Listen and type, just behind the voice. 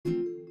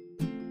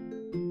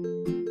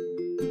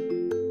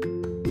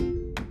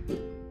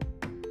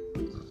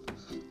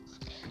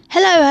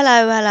Hello,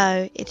 hello,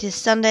 hello. It is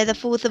Sunday the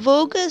 4th of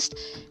August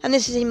and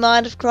this is the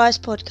Mind of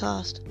Christ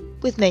podcast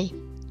with me,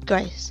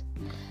 Grace.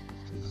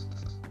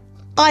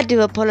 I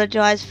do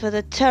apologise for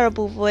the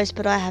terrible voice,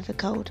 but I have a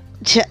cold.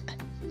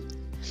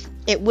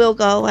 It will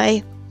go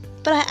away,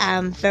 but I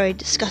am very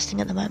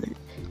disgusting at the moment.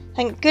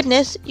 Thank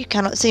goodness you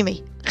cannot see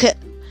me.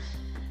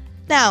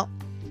 Now,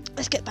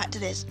 let's get back to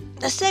this.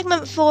 The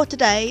segment for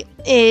today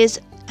is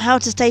how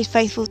to stay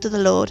faithful to the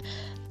Lord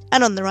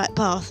and on the right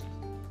path.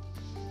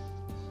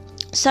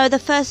 So the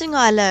first thing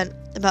I learnt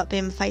about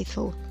being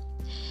faithful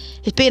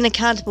is being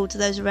accountable to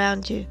those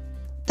around you,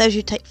 those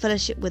you take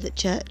fellowship with at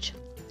church.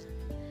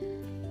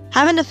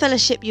 Having a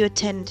fellowship you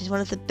attend is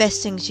one of the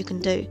best things you can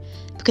do,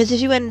 because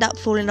if you end up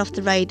falling off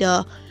the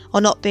radar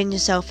or not being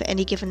yourself at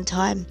any given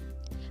time,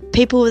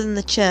 people within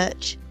the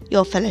church,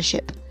 your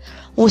fellowship,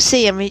 will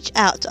see and reach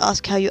out to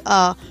ask how you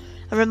are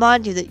and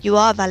remind you that you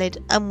are valid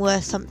and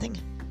worth something.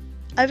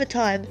 Over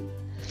time,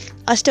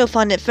 I still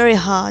find it very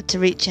hard to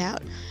reach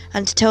out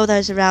and to tell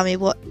those around me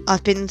what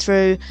I've been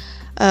through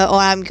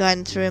or am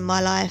going through in my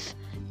life.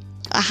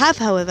 I have,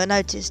 however,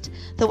 noticed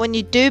that when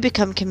you do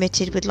become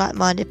committed with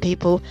like-minded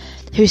people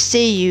who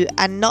see you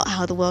and not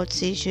how the world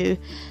sees you,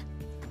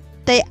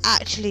 they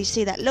actually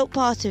see that little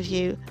part of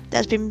you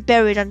that's been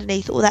buried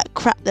underneath all that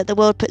crap that the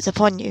world puts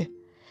upon you.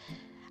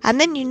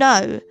 And then you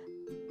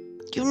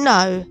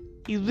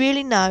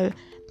really know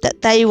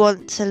that they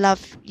want to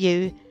love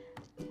you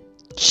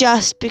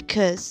just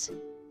because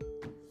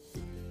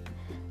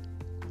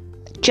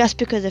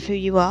of who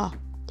you are,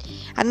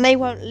 and they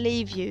won't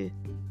leave you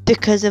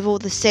because of all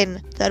the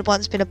sin that had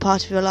once been a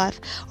part of your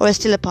life or is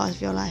still a part of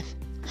your life.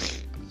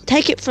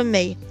 Take it from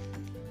me,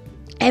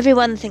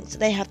 everyone thinks that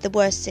they have the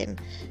worst sin,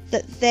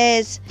 that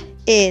theirs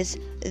is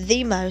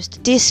the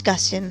most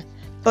disgusting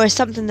or is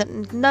something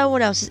that no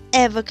one else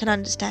ever can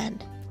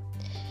understand.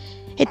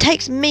 It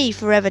takes me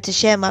forever to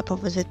share my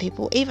problems with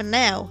people, even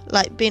now,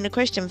 like being a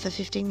Christian for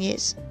 15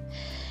 years.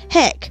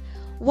 Heck,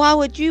 why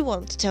would you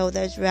want to tell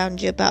those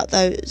around you about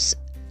those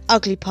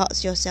ugly parts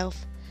of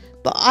yourself?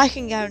 But I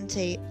can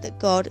guarantee that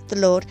God, the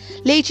Lord,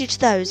 leads you to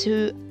those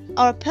who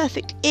are a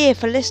perfect ear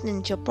for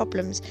listening to your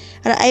problems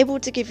and are able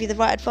to give you the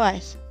right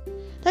advice.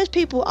 Those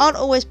people aren't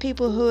always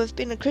people who have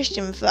been a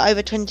Christian for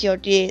over 20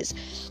 odd years,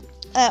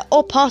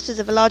 or pastors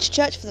of a large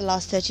church for the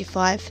last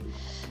 35.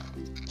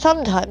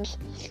 Sometimes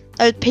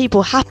those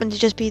people happen to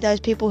just be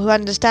those people who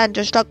understand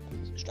your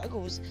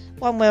struggles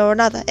one way or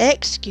another.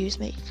 Excuse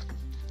me.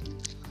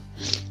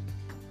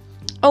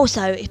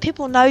 Also, if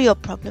people know your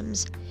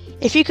problems,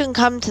 if you can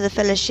come to the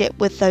fellowship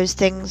with those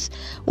things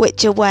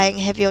which are weighing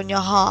heavy on your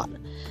heart,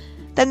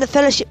 then the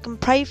fellowship can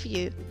pray for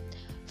you.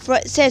 For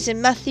it says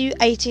in Matthew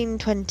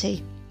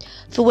 18:20,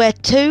 "For where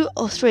 2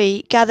 or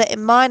 3 gather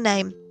in my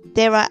name,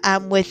 there I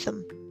am with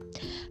them."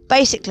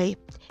 Basically,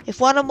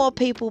 if one or more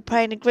people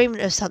pray in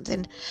agreement of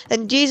something,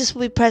 then Jesus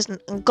will be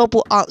present and God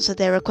will answer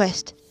their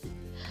request.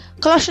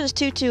 Colossians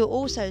 2:2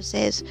 also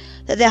says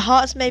that their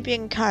hearts may be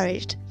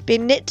encouraged,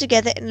 being knit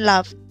together in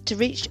love, to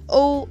reach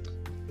all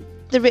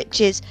the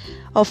riches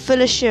of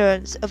full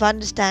assurance of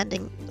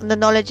understanding and the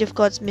knowledge of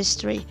God's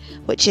mystery,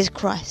 which is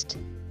Christ.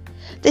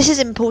 This is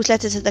in Paul's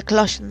letter to the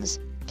Colossians.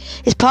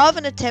 It's part of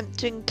an attempt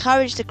to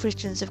encourage the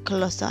Christians of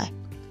Colossae.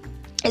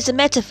 It's a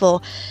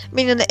metaphor,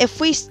 meaning that if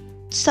we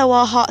sew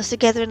our hearts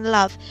together in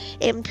love,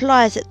 it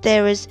implies that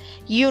there is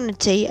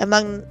unity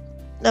among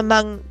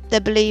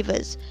the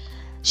believers,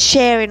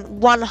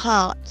 sharing one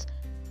heart,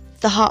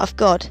 the heart of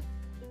God.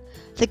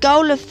 The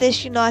goal of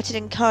this united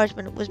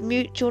encouragement was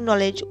mutual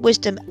knowledge,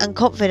 wisdom and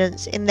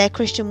confidence in their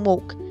Christian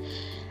walk.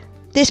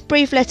 This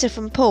brief letter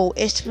from Paul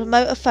is to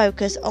promote a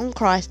focus on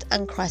Christ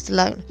and Christ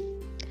alone.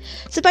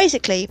 So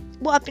basically,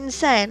 what I've been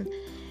saying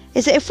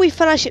is that if we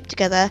fellowship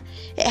together,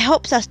 it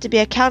helps us to be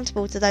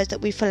accountable to those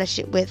that we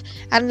fellowship with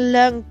and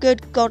learn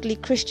good, godly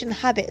Christian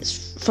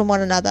habits from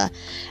one another.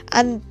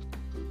 And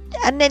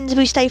then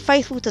we stay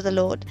faithful to the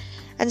Lord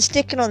and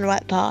sticking on the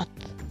right path.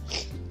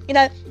 You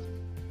know,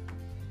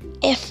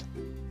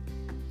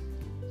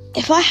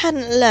 if I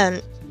hadn't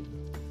learned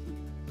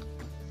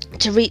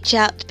to reach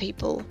out to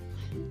people,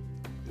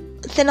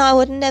 then I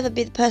would never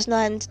be the person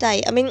I am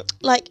today. I mean,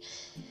 like,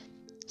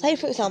 say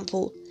for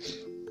example,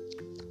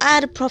 I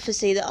had a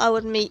prophecy that I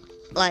would meet,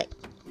 like,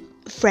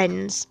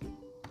 friends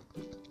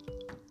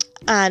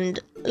and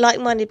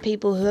like-minded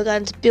people who are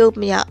going to build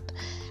me up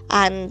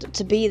and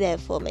to be there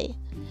for me.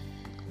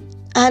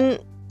 And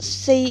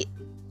see,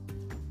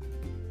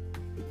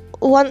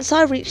 once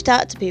I reached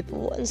out to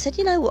people and said,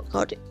 you know what,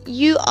 God,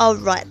 you are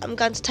right, I'm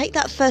going to take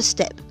that first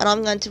step and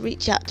I'm going to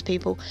reach out to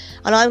people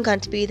and I'm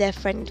going to be their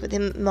friend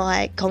within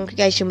my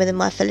congregation, within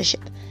my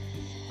fellowship.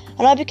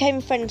 And I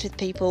became friends with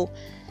people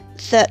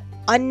that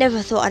I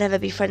never thought I'd ever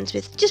be friends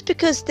with, just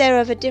because they're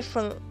of a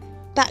different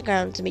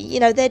background to me. You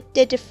know, they're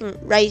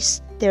different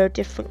race, they're a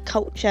different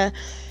culture,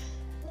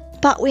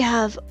 but we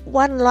have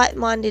one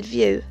like-minded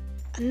view,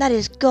 and that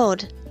is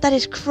God, that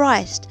is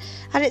Christ.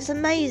 And it's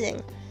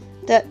amazing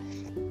that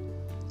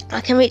I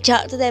can reach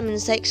out to them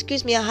and say,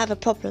 excuse me, I have a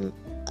problem,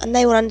 and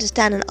they will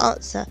understand and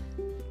answer.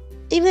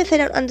 Even if they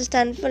don't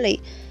understand fully,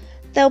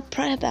 they'll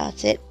pray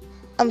about it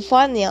and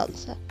find the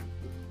answer.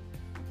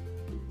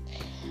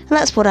 And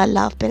that's what I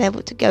love, being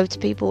able to go to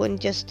people and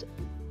just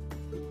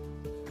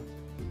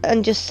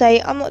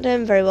say, I'm not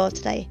doing very well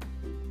today.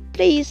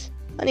 Please,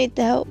 I need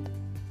the help.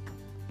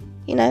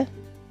 You know?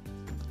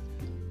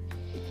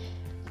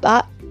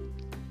 But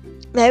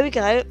there we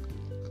go.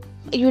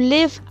 You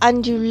live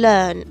and you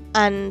learn,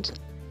 and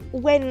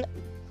when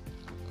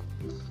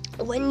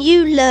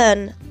you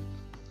learn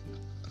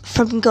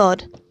from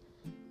God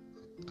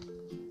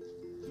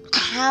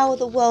how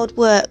the world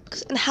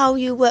works and how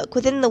you work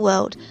within the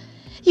world,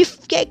 you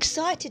get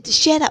excited to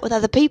share that with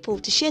other people,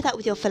 to share that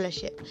with your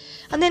fellowship,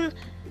 and then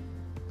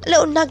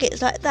little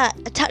nuggets like that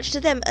attached to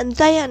them, and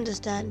they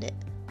understand it,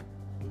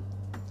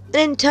 and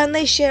in turn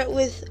they share it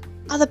with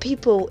other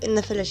people in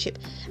the fellowship,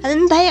 and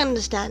then they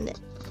understand it,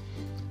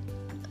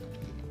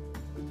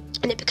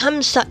 and it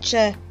becomes such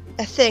a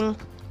thing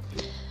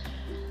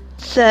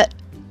that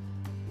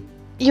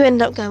you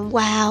end up going,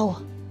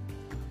 wow,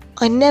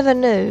 I never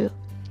knew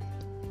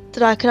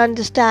that I could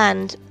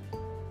understand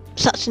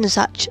such and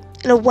such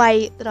in a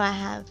way that I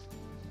have.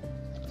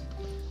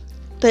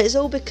 But it's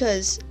all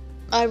because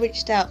I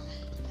reached out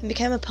and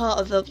became a part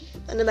of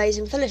an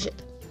amazing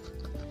fellowship.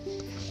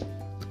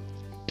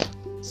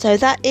 So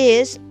that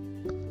is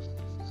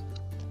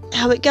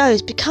how it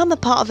goes. Become a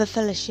part of a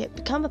fellowship,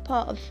 become a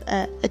part of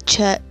a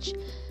church,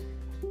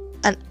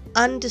 and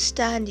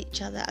understand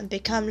each other and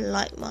become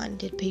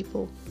like-minded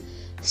people.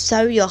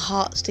 Sew your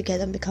hearts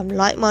together and become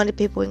like-minded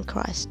people in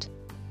Christ.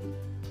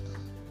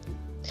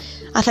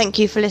 I thank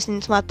you for listening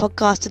to my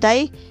podcast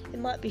today. It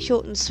might be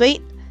short and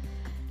sweet,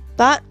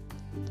 but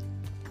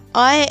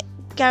I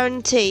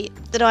guarantee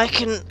that I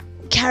can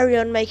carry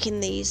on making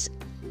these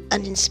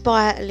and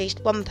inspire at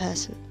least one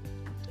person.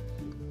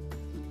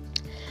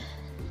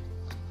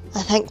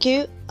 I thank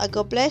you,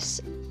 God bless,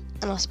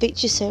 and I'll speak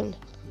to you soon.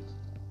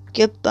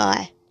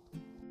 Goodbye.